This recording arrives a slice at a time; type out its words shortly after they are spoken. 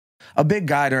a big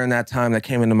guy during that time that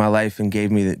came into my life and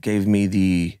gave me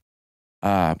the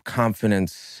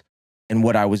confidence in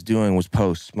what I was doing was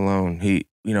Post Malone. He,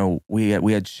 you know, we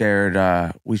had shared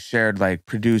like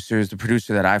producers. The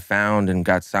producer that I found and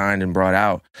got signed and brought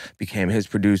out became his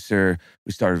producer.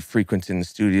 We started frequenting the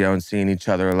studio and seeing each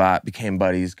other a lot. Became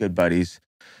buddies, good buddies.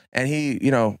 And he, you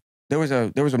know, there was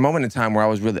a moment in time where I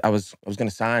was going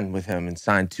to sign with him and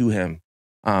sign to him.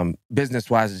 Business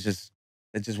wise,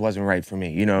 it just wasn't right for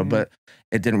me, you know. But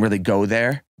it didn't really go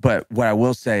there. But what I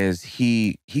will say is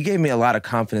he gave me a lot of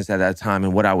confidence at that time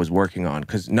in what I was working on,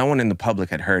 because no one in the public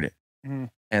had heard it.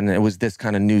 And it was this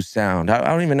kind of new sound. I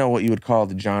don't even know what you would call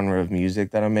the genre of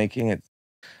music that I'm making.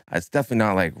 It's definitely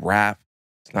not like rap.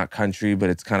 It's not country, but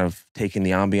it's kind of taking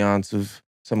the ambiance of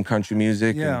some country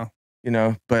music. Yeah. And, you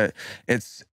know, but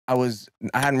I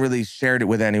hadn't really shared it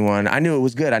with anyone. I knew it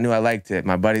was good. I knew I liked it.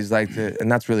 My buddies liked it.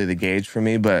 And that's really the gauge for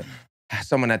me. But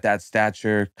someone at that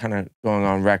stature kind of going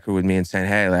on record with me and saying,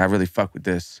 hey, like, I really fuck with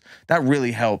this. That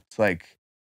really helped, like,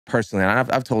 personally.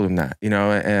 And I've told him that, you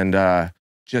know, and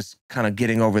just kind of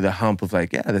getting over the hump of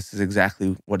like, yeah, this is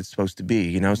exactly what it's supposed to be,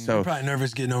 you know? So you're probably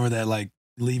nervous getting over that, like,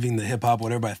 leaving the hip hop,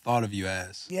 what everybody thought of you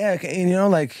as. Yeah, and, you know,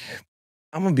 like,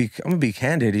 I'm gonna be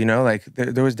candid, you know, like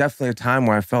there was definitely a time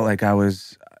where I felt like I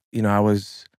was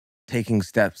taking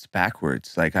steps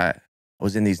backwards. Like I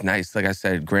was in these nice, like I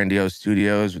said, grandiose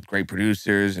studios with great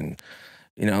producers, and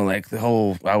you know, like the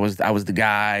whole I was the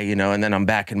guy, you know, and then I'm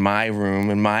back in my room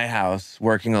in my house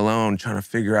working alone, trying to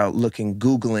figure out,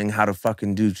 Googling how to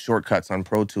fucking do shortcuts on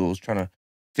Pro Tools, trying to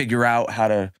figure out how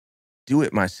to do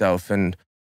it myself. And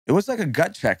it was like a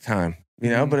gut check time, you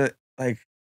know, but it, like,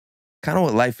 kind of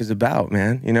what life is about,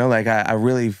 man. You know, like I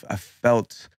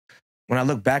felt, when I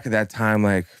look back at that time,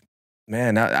 like,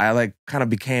 man, I like kind of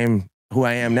became who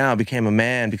I am now, became a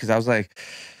man, because I was like,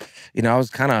 you know, I was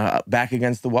kind of back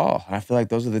against the wall. And I feel like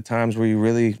those are the times where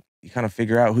you kind of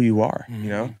figure out who you are, you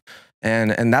know?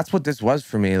 And that's what this was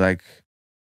for me. Like,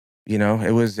 you know,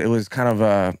 it was kind of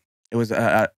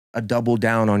a double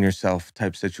down on yourself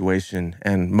type situation.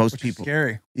 And most people,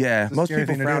 scary. Yeah, most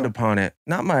people frowned upon it.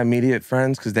 Not my immediate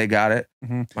friends, because they got it.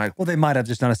 Well, they might have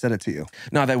just not said it to you.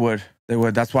 No, they would.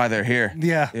 That's why they're here.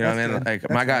 Yeah, you know what I mean. Like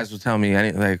my guys will tell me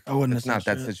like, I wouldn't it's have not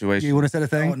said that shit. situation. You wouldn't have said a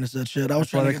thing. I wouldn't have said shit. I was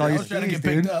trying to get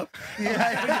picked up.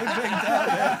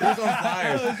 Yeah, it was on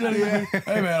fire.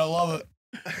 Hey man, I love it.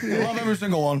 I love every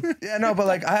single one. Yeah, no, but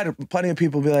like I had plenty of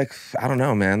people be like, I don't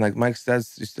know, man. Like Mike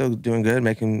says, you're still doing good,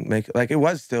 making like it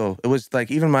was like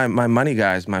even my money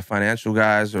guys, my financial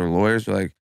guys or lawyers were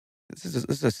like, this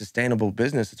is a sustainable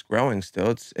business. It's growing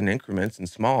still. It's in increments and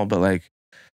small, but like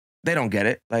they don't get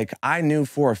it. Like I knew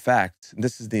for a fact,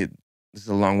 this is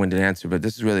a long-winded answer, but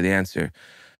this is really the answer.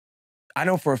 I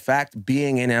know for a fact,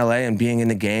 being in LA and being in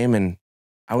the game, and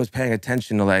I was paying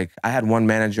attention to, like, I had one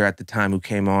manager at the time who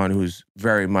came on who's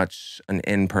very much an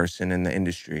in person in the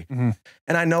industry. And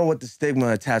I know what the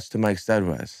stigma attached to Mike Stud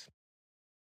was.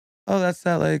 Oh, that's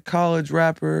that like college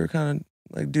rapper, kind of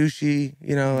like douchey,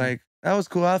 you know, like that was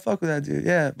cool. I fuck with that dude.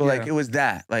 Yeah. But like it was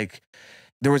that. Like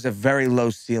there was a very low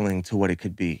ceiling to what it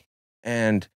could be.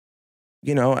 And,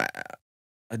 you know,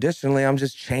 additionally, I'm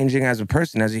just changing as a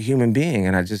person, as a human being.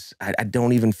 And I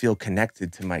don't even feel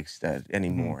connected to Mike Stud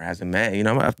anymore as a man. You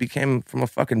know, I became from a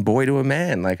fucking boy to a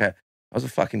man. Like I was a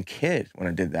fucking kid when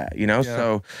I did that, you know? Yeah.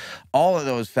 So all of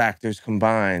those factors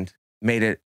combined made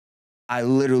it, I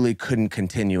literally couldn't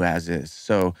continue as is.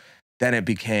 So then it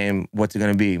became, what's it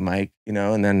gonna be, Mike? You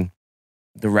know, and then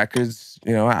the records,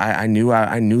 you know, I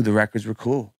knew the records were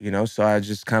cool, you know? So I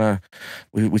just kind of,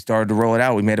 we started to roll it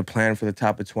out. We made a plan for the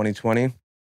top of 2020.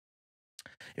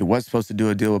 It was supposed to do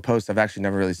a deal with Post. I've actually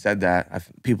never really said that.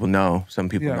 People know. Some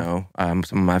people know.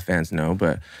 Some of my fans know.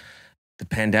 But the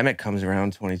pandemic comes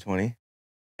around 2020.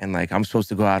 And, like, I'm supposed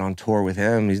to go out on tour with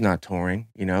him. He's not touring,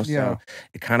 you know? So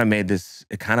it kind of made this,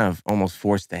 it kind of almost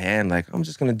forced the hand. Like, I'm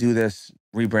just going to do this,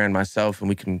 rebrand myself, and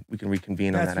we can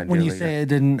reconvene on that idea when you later. say it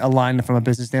didn't align from a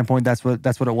business standpoint, that's what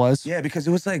it was? Yeah, because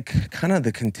it was, like, kind of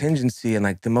the contingency, and,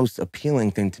 like, the most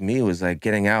appealing thing to me was, like,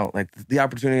 getting out. Like, the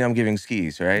opportunity I'm giving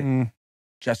skis, right?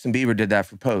 Justin Bieber did that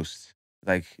for Post.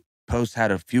 Like, Post had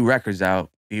a few records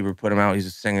out. Bieber put them out. He's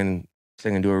just singing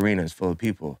to arenas full of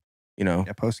people, you know?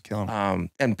 Yeah, Post killed him.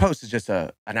 And Post is just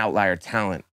an outlier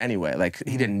talent anyway. Like,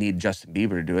 he didn't need Justin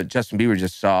Bieber to do it. Justin Bieber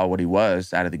just saw what he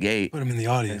was out of the gate. Put him in the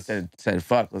audience. And said,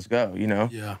 fuck, let's go, you know?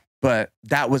 Yeah. But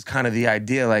that was kind of the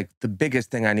idea. Like, the biggest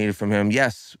thing I needed from him,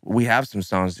 yes, we have some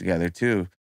songs together too.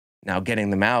 Now, getting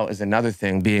them out is another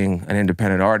thing, being an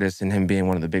independent artist and him being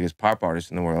one of the biggest pop artists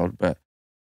in the world. But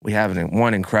we have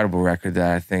one incredible record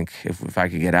that I think if I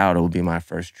could get out, it would be my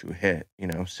first true hit, you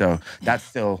know? So that's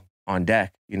still on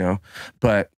deck, you know?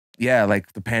 But yeah,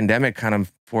 like the pandemic kind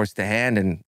of forced a hand,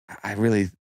 and I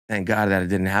really thank God that it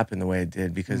didn't happen the way it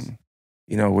did, because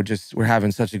you know, we're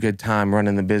having such a good time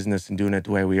running the business and doing it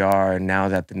the way we are. And now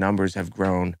that the numbers have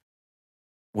grown,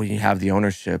 when you have the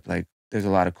ownership, like there's a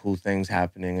lot of cool things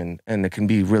happening, and it can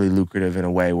be really lucrative in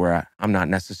a way where I'm not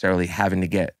necessarily having to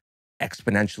get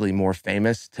exponentially more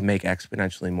famous to make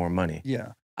exponentially more money.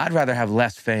 Yeah. I'd rather have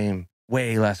less fame,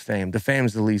 way less fame. The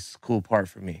fame's the least cool part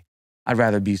for me. I'd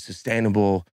rather be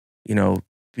sustainable, you know,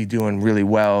 be doing really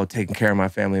well, taking care of my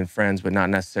family and friends, but not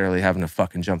necessarily having to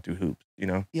fucking jump through hoops, you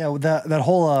know? Yeah, well,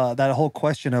 that whole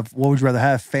question of what would you rather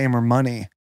have, fame or money?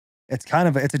 It's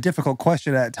a difficult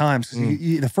question at times,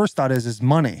 because the first thought is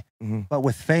money, but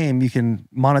with fame you can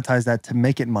monetize that to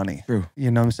make it money. True.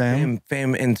 You know what I'm saying?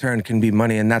 Fame in turn can be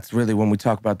money, and that's really when we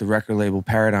talk about the record label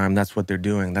paradigm. That's what they're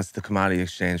doing. That's the commodity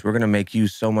exchange. We're gonna make you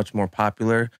so much more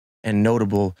popular and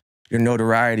notable. Your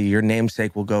notoriety, your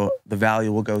namesake the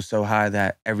value will go so high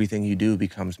that everything you do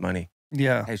becomes money.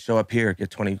 Yeah. Hey, show up here, get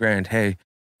 20 grand. Hey,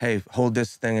 hold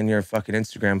this thing in your fucking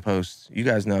Instagram posts. You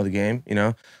guys know the game, you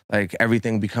know? Like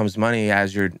everything becomes money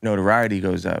as your notoriety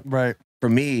goes up. Right. For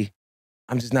me,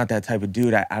 I'm just not that type of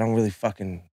dude. I don't really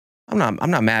fucking, I'm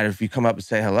not mad if you come up and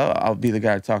say hello. I'll be the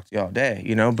guy to talk to you all day,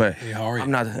 you know? But hey, how are you?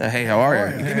 I'm not, hey, how are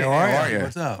you? Give me How are you?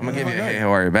 What's up? I'm gonna give you a hey, how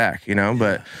are you back, you know?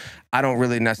 But I don't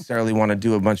really necessarily want to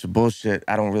do a bunch of bullshit.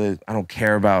 I don't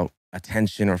care about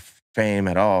attention or fame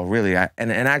at all, really.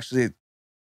 And actually,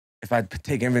 if I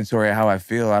take inventory of how I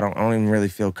feel, I don't even really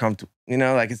feel comfortable. You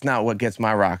know, like it's not what gets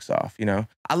my rocks off, you know?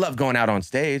 I love going out on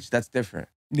stage. That's different.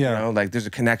 Yeah. You know, like there's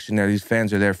a connection there. These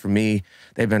fans are there for me.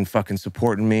 They've been fucking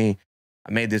supporting me.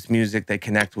 I made this music. They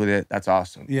connect with it. That's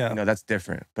awesome. Yeah. You know, that's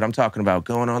different. But I'm talking about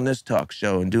going on this talk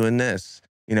show and doing this,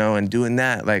 you know, and doing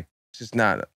that. Like, it's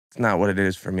not what it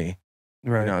is for me.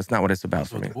 Right. You know, it's not what it's about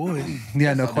for me. Boys.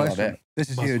 Yeah, no I'll do all question. that.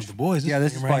 This is Bussin' huge. With The Boys. Yeah,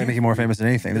 this is right probably here. making more famous than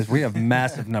anything. We have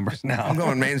massive numbers now. I'm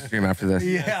going mainstream after this.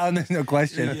 Yeah, and there's no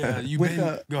question. Yeah, you With,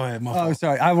 been. Go ahead. My Oh, fault.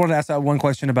 sorry. I wanted to ask that one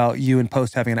question about you and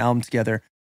Post having an album together.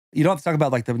 You don't have to talk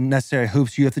about like the necessary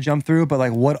hoops you have to jump through, but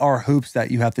like what are hoops that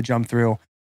you have to jump through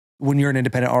when you're an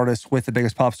independent artist with the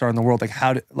biggest pop star in the world?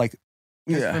 Like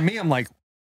for me, I'm like,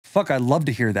 fuck, I'd love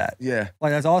to hear that. Yeah.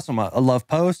 Like, that's awesome. I love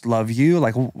Post, love you.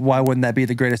 Like, why wouldn't that be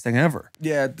the greatest thing ever?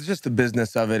 Yeah, just the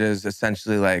business of it is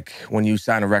essentially like when you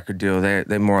sign a record deal,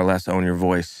 they more or less own your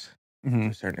voice to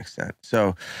a certain extent.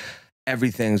 So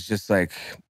everything's just like,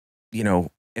 you know,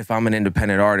 if I'm an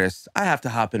independent artist, I have to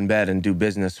hop in bed and do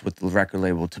business with the record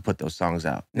label to put those songs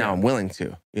out. Now I'm willing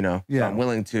to, you know, so I'm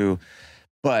willing to,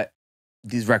 but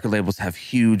these record labels have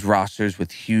huge rosters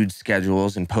with huge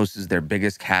schedules, and Post is their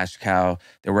biggest cash cow.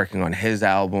 They're working on his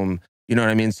album. You know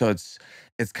what I mean? So it's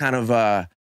kind of,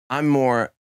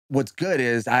 what's good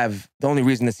is the only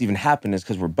reason this even happened is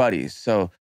because we're buddies. So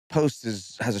Post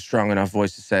has a strong enough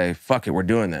voice to say, fuck it, we're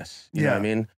doing this. You know what I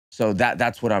mean? So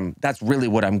that's really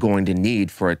what I'm going to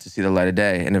need for it to see the light of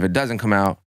day. And if it doesn't come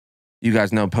out, you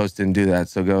guys know Post didn't do that,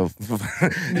 so go.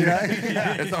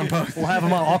 It's on Post. We'll have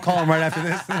him on. I'll call him right after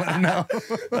this and let him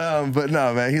know. But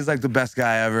no, man, he's like the best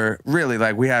guy ever. Really,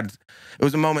 like it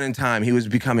was a moment in time. He was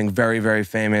becoming very, very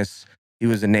famous. He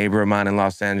was a neighbor of mine in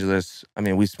Los Angeles. I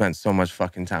mean, we spent so much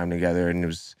fucking time together, and it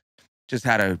was just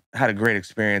had a great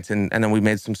experience. And then we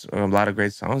made a lot of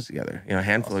great songs together. You know, a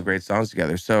handful of great songs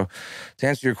together. So to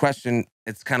answer your question,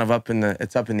 it's kind of up in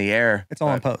the air. It's all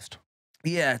on Post.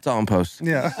 Yeah, it's all in Post.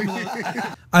 Yeah.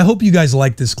 I hope you guys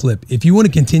like this clip. If you want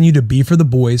to continue to be for the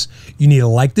boys, you need to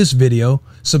like this video,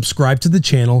 subscribe to the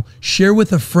channel, share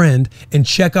with a friend, and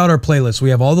check out our playlist.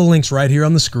 We have all the links right here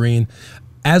on the screen.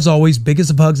 As always, biggest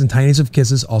of hugs and tiniest of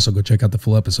kisses. Also, go check out the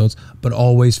full episodes, but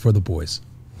always for the boys.